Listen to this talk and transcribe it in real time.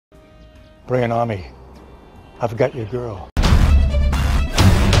Bring it on me. I've got your girl.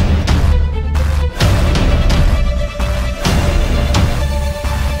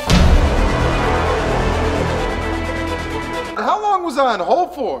 How long was I on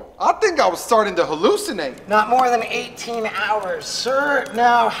hold for? I think I was starting to hallucinate. Not more than 18 hours, sir.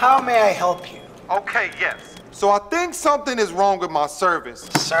 Now, how may I help you? Okay, yes. So I think something is wrong with my service.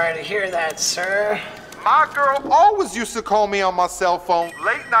 Sorry to hear that, sir. My girl always used to call me on my cell phone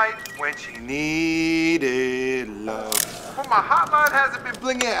late night when she needed love. But my hotline hasn't been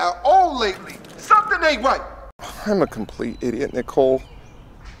blinging at all lately. Something ain't right. I'm a complete idiot, Nicole.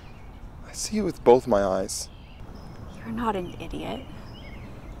 I see you with both my eyes. You're not an idiot.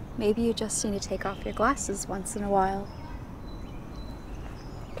 Maybe you just need to take off your glasses once in a while.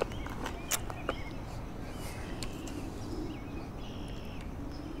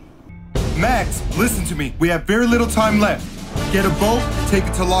 Max, listen to me. We have very little time left. Get a boat, take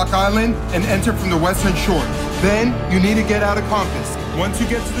it to Lock Island, and enter from the western shore. Then, you need to get out of Compass. Once you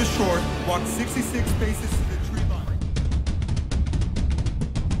get to the shore, walk 66 paces to the tree line.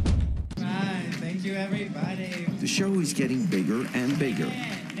 Right, thank you, everybody. The show is getting bigger and bigger.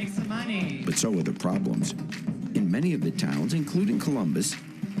 Yeah, make some money. But so are the problems. In many of the towns, including Columbus,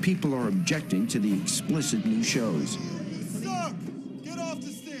 people are objecting to the explicit new shows. Suck! Get off the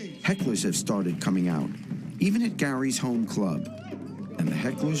stage! Hecklers have started coming out, even at Gary's home club. And the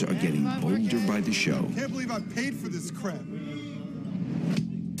hecklers are getting bolder by the show. Can't believe I paid for this crap.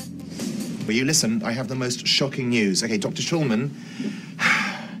 Will you listen? I have the most shocking news. Okay, Dr. Schulman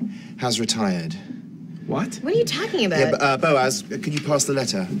has retired. What? What are you talking about? Yeah, Boaz, can you pass the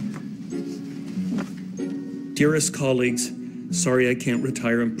letter? Dearest colleagues, sorry I can't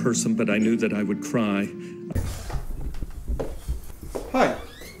retire in person, but I knew that I would cry. Hi.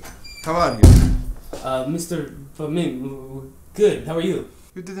 How are you? Mr. Famin, good. How are you?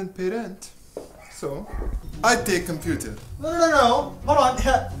 You didn't pay rent. So, I take computer. No. Hold on.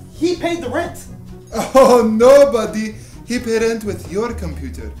 He paid the rent. Oh, nobody. He paid rent with your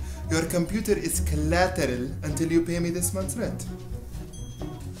computer. Your computer is collateral until you pay me this month's rent.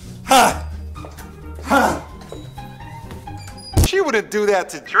 Ha! Ha! She wouldn't do that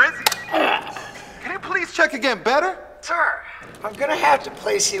to Drizzy. Can you please check again better? Sir, I'm gonna have to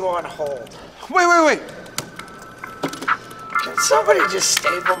place you on hold. Wait. Can somebody just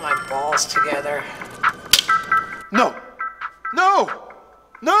staple my balls together? No!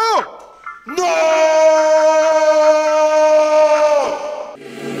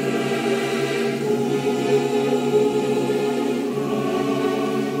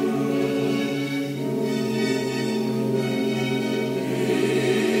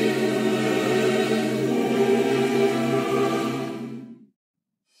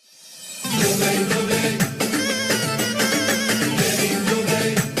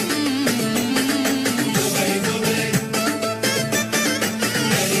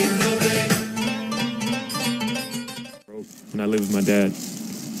 And I live with my dad.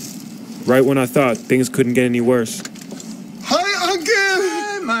 Right when I thought things couldn't get any worse. Hi, Uncle!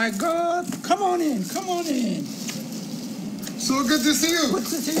 Oh my God! Come on in. So good to see you. Good to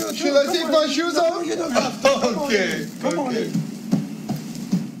see you. Shall I take my shoes off? No, you don't have to. Okay. Come on in.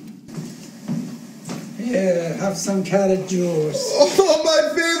 Here, have some carrot juice. Oh, my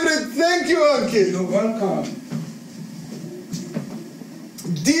favorite. Thank you, Uncle. You're welcome.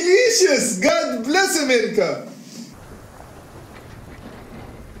 Delicious. God bless America.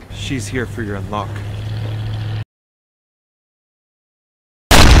 She's here for your luck.